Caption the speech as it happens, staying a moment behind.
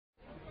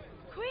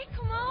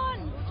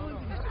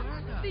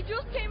They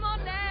just came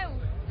on now.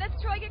 Let's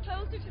try get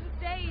closer to the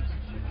stage.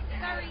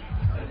 Sorry.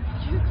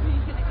 Excuse me.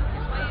 Can I just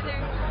get by you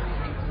there?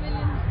 Thanks a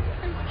million.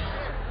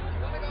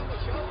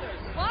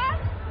 What?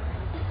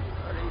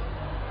 Sorry.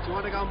 Do you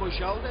want to go on my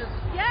shoulders?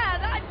 Yeah,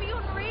 that'd be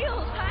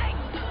unreal. Thanks.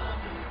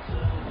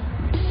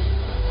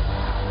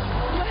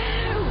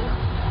 Wow.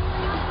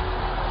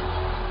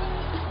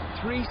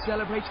 3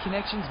 celebrates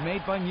connections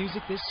made by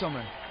music this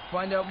summer.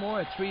 Find out more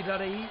at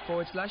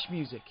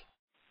 3.ie/music.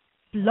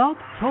 Blog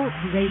Talk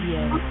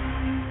Radio.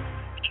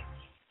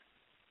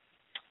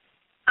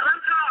 Hello,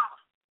 Carl.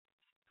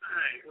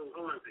 Hi. Hold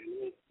on a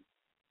second.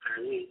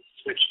 Let me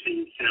switch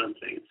the sound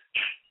things.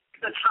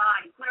 That's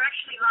fine. We're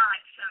actually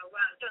live, so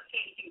don't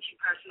say anything too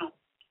personal.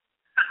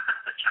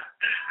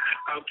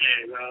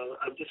 Okay. Well,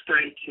 I'm just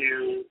going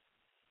to.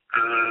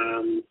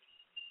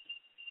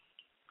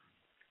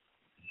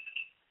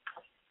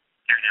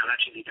 There now.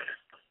 That should be better.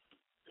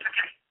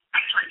 Okay.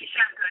 Excellent. You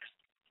sound good.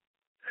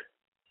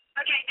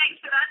 Okay, thanks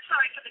for that.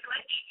 Sorry for the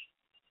glitch.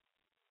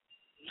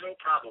 No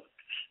problem.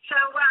 So,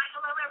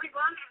 hello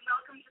everyone, and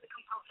welcome to the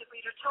Compulsive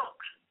Reader Talk.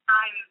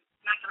 I'm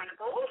Magdalena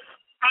Balls,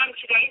 and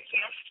today's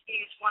guest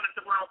is one of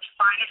the world's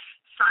finest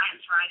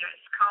science writers,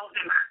 Carl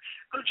Wimmer,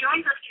 who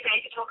joins us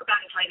today to talk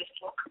about his latest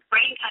book,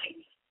 Brain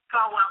Cuttings.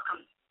 Carl,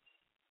 welcome.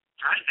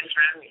 Hi, thanks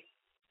for having me.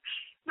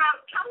 Now,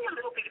 tell me a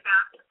little bit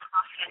about the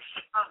process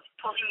of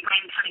pulling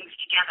brain cuttings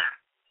together.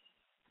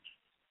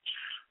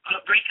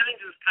 Brain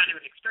cuttings is kind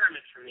of an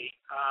experiment for me.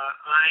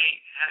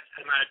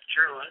 I'm a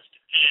journalist,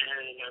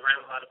 and I write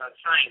a lot about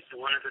science,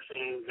 and one of the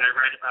things I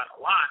write about a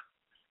lot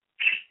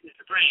is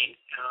the brain.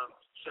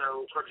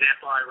 So, for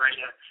example, I write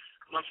a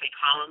monthly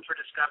column for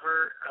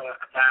Discover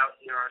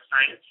about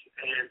neuroscience,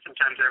 and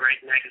sometimes I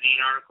write magazine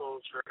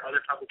articles for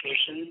other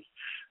publications.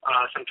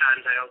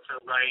 Sometimes I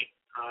also write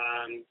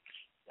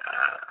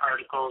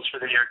articles for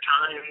the New York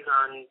Times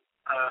on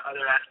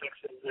other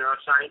aspects of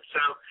neuroscience. So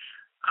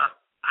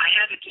I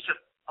had just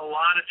a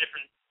lot of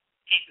different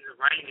pieces of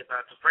writing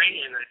about the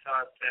brain, and I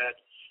thought that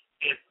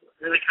it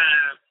really kind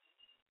of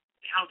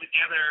held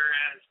together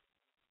as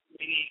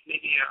maybe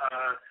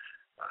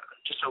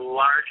just a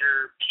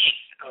larger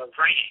piece of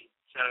writing.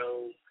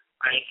 So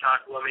I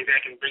thought, well, maybe I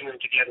can bring them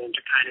together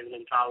into kind of an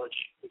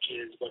anthology, which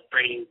is what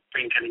brain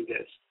cutting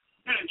is.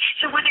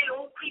 So were they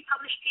all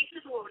pre-published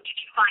pieces, or did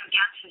you find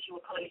gaps as you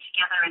were pulling it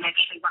together and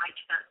actually write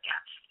those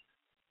gaps?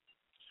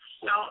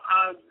 Well,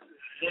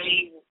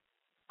 they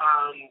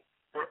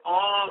were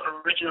all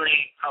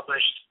originally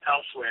published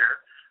elsewhere,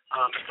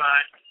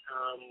 but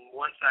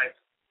once I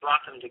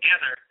brought them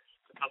together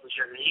to publish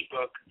as an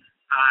ebook,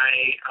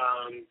 I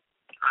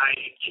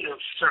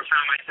sort of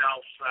found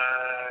myself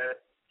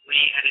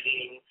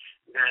re-editing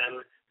them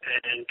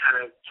and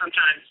kind of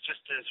sometimes just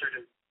to sort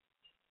of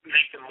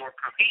make them more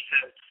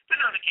cohesive. But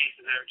in other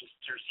cases, I would just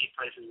sort of see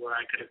places where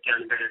I could have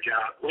done a better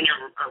job. When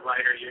you're a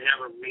writer, you're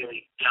never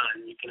really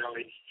done. You can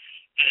always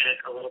edit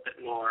a little bit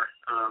more.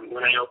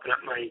 When I open up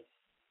my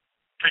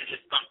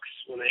printed books,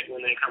 when they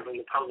come from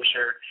the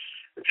publisher,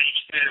 the page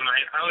through them,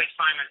 I always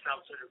find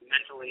myself sort of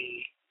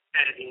mentally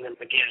editing them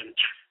again.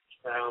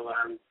 So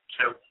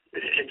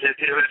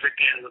it was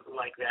again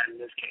like that in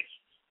this case.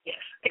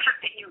 Yes,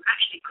 except that you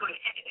actually could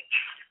edit it.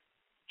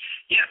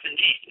 Yes,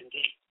 indeed.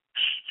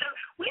 So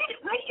where do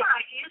your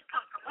ideas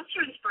come from? What's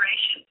your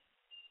inspiration?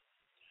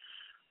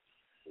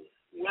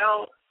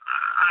 Well,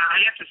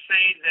 I have to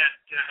say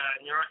that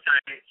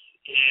neuroscience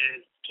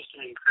is just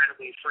an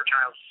incredibly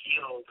fertile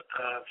field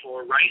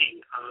for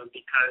writing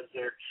because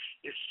there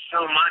is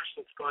so much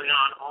that's going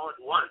on all at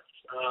once.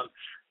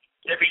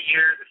 Every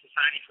year, the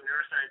Society for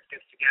Neuroscience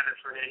gets together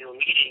for an annual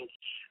meeting,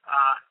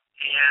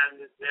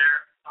 and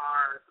there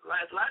are,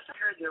 last I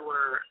heard, there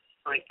were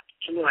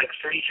something like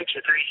 36,000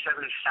 or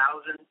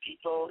 37,000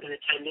 people in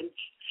attendance,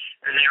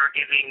 and they were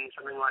giving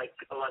something like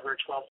 11,000 or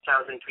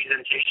 12,000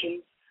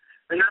 presentations.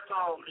 And that's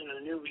all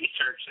new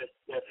research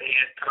that they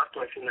had come up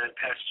with in that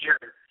past year.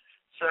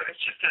 So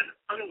it's just an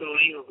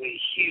unbelievably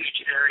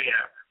huge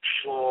area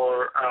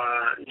for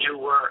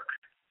new work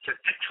to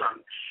pick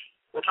from.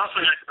 What's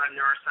also nice about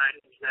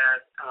neuroscience is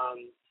that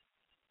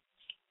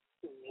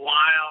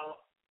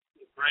while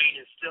the brain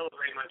is still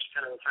very much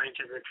kind of a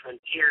scientific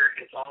frontier,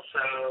 it's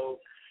also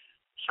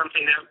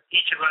something that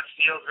each of us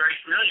feels very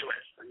familiar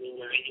with. I mean,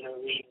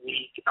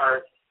 we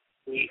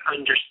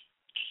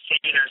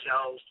understand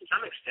ourselves to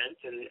some extent,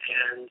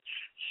 and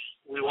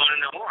we want to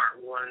know more.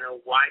 We want to know,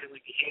 why do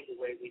we behave the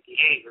way we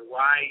behave, or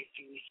why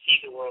do we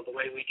see the world the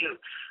way we do?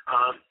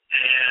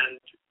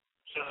 And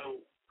so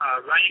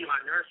writing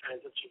about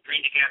neuroscience lets you bring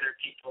together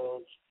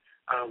people's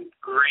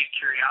great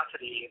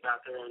curiosity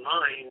about their own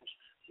minds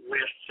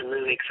with some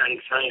really exciting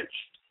science.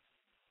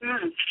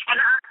 And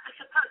I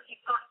suppose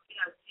you've got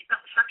the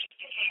subject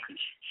at hand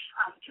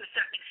to a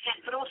certain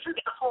extent, but also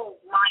the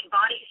whole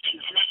mind-body thing,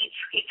 and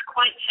it's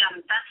quite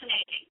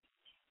fascinating,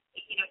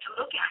 to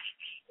look at.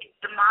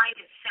 The mind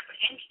is a separate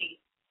entity,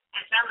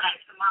 as well as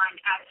the mind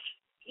as,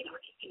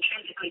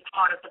 intrinsically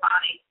part of the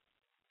body.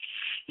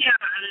 Yeah,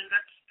 I mean,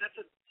 it's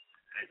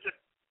a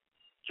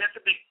that's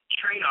a big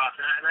trade-off,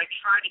 and I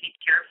try to be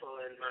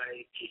careful in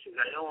my pieces.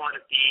 I don't want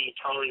to be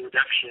totally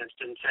reductionist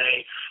and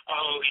say,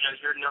 oh,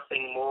 you're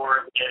nothing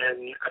more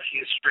than a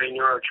few stray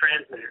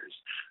neurotransmitters.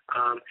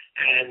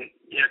 And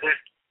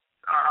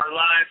our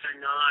lives are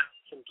not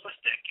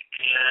simplistic,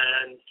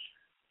 and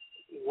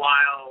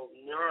while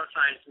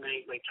neuroscience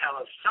may tell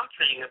us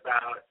something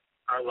about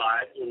our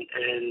lives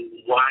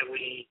and why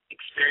we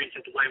experience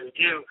it the way we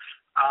do,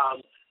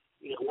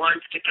 one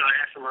particular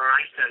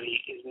fMRI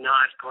study is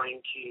not going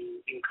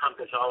to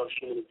encompass all of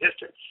human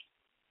existence.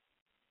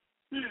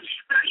 But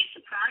are you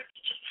surprised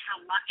at just how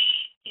much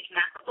is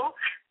mappable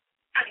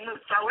as we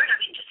move forward? I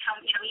mean, just how,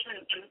 even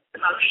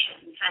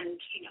emotions and,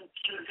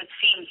 things that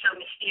seem so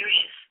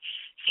mysterious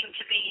seem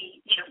to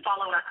be,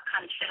 follow a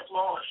kind of set of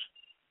laws.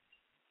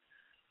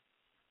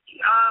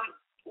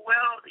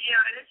 Well,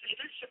 yeah, it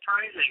is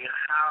surprising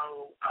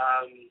how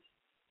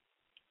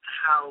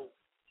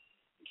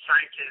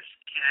scientists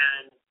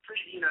can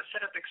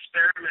set up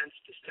experiments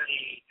to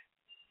study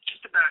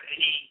just about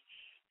any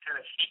kind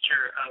of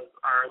feature of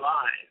our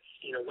lives.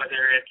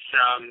 Whether it's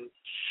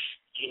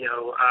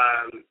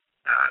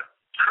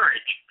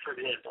courage, for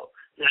example.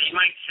 Now, you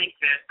might think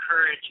that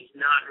courage is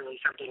not really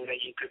something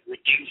that you could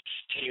reduce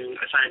to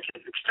a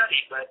scientific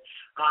study, but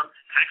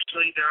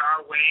actually there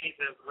are ways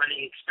of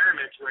running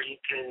experiments where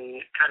you can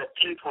kind of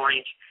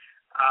pinpoint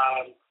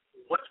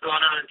what's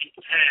going on in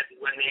people's heads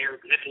when they are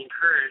exhibiting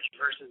courage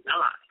versus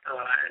not.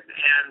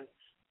 And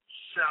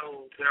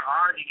so there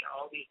are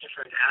all these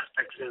different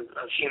aspects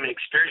of human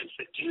experience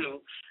that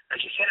do, as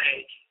you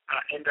say,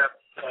 end up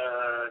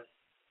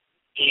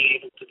being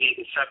able to be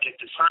the subject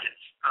of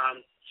science.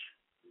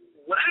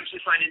 What I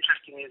actually find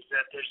interesting is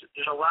that there's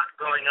a lot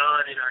going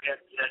on in our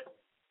heads that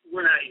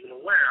we're not even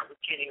aware of. We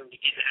can't even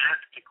begin to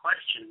ask the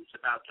questions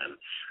about them.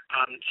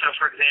 So,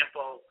 for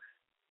example,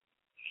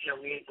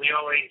 we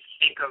always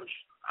think of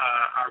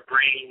our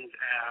brains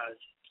as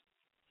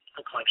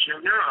a collection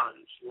of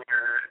neurons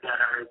that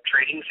are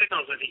trading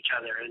signals with each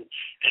other and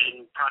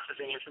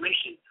processing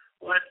information.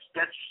 Well,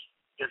 that's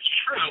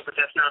true, but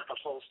that's not the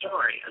whole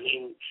story. I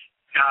mean,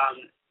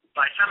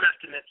 by some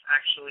estimates,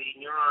 actually,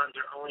 neurons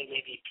are only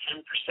maybe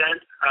 10%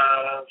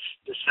 of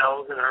the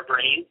cells in our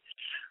brain.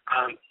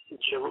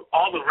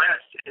 All the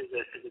rest is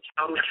a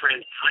totally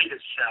different kind of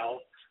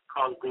cell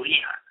called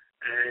glia.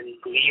 And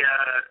glia,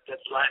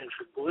 that's Latin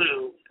for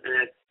glue, and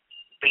it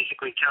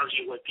basically tells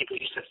you what people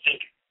used to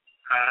think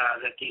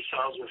that these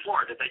cells were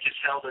for, that they just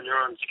held the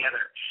neurons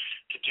together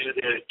to do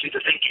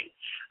the thinking.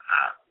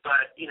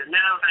 But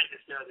now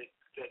scientists know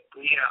that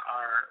glia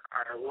are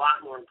a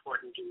lot more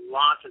important, do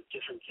lots of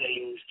different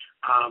things.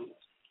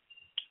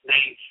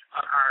 They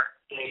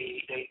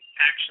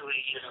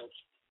actually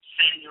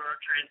send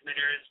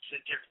neurotransmitters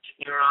to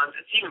neurons.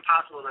 It's even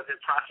possible that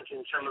they're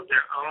processing some of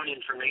their own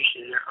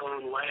information in their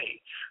own way.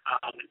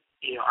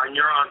 Our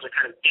neurons are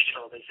kind of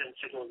digital. They send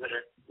signals that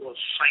are little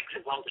spikes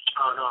of voltage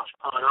on, off.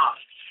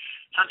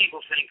 Some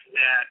people think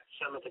that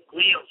some of the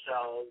glial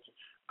cells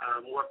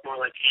work more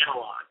like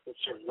analog, with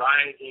sort of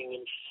rising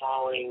and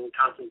falling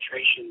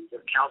concentrations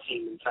of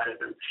calcium inside of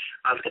them.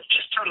 It's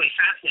just totally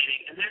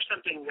fascinating, and there's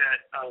something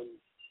that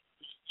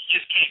you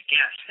just can't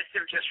guess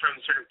just from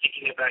sort of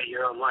thinking about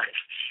your own life.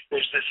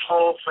 There's this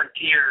whole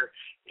frontier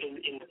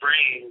in the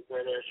brain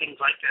where there are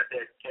things like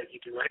that you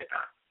can write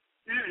about.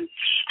 And,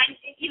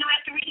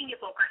 after reading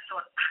your book, I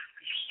thought,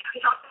 I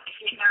was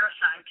obviously a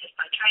neuroscientist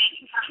by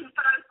training,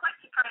 but I was quite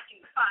surprised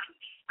to find,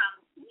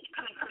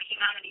 coming from a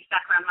humanities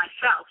background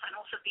myself and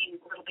also being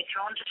a little bit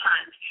drawn to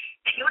science,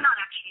 that you're not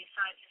actually a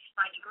scientist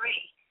by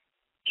degree.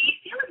 Do you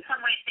feel in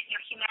some ways that your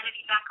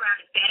humanity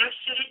background is better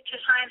suited to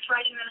science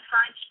writing than a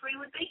science degree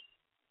would be?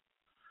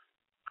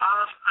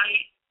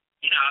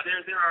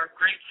 There are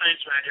great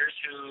science writers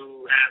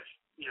who have,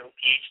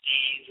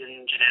 PhDs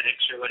in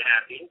genetics or what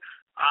have you.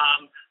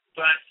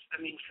 But, I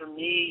mean, for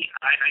me,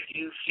 I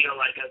do feel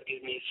like it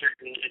gives me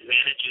certain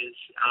advantages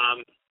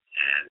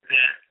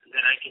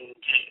that I can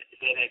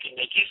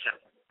make use of.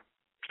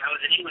 I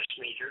was an English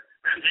major.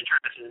 I was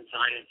interested in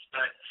science,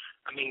 but,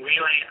 I mean,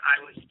 really,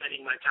 I was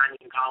spending my time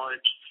in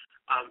college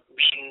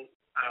reading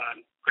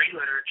great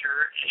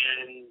literature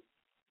and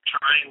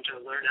trying to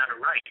learn how to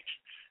write.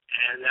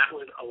 And that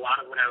was a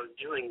lot of what I was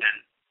doing then.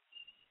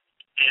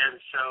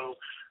 And so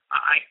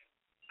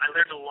I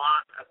learned a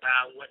lot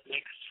about what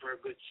makes for a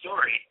good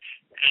story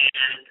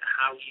and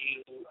how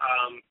you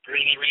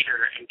bring a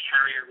reader and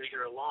carry a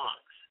reader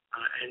along,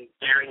 and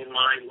bearing in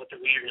mind what the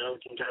reader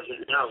knows and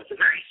doesn't know. It's a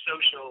very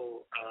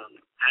social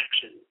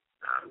action,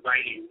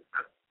 writing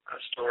a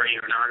story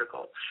or an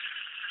article.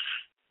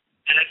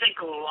 And I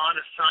think a lot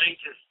of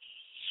scientists,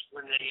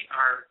 when they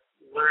are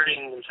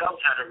learning themselves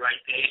how to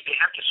write, they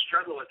have to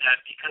struggle with that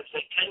because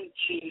they tend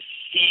to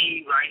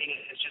see writing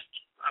as just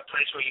a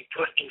place where you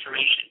put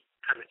information,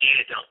 kind of a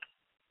data dump.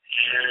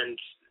 And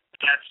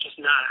that's just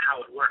not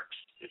how it works.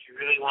 If you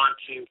really want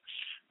to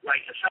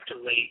write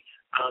effectively,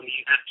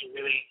 you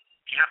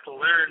have to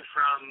learn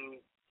from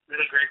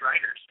really great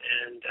writers.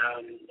 And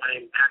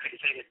I'm happy to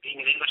say that being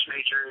an English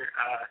major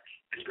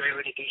is a great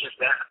way to do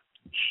just that.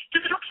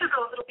 Does it also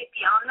go a little bit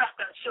beyond that,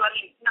 though, Sue? I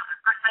mean,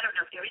 I don't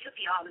know if there is a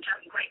beyond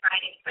great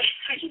writing, but,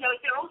 is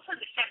there also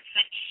the sense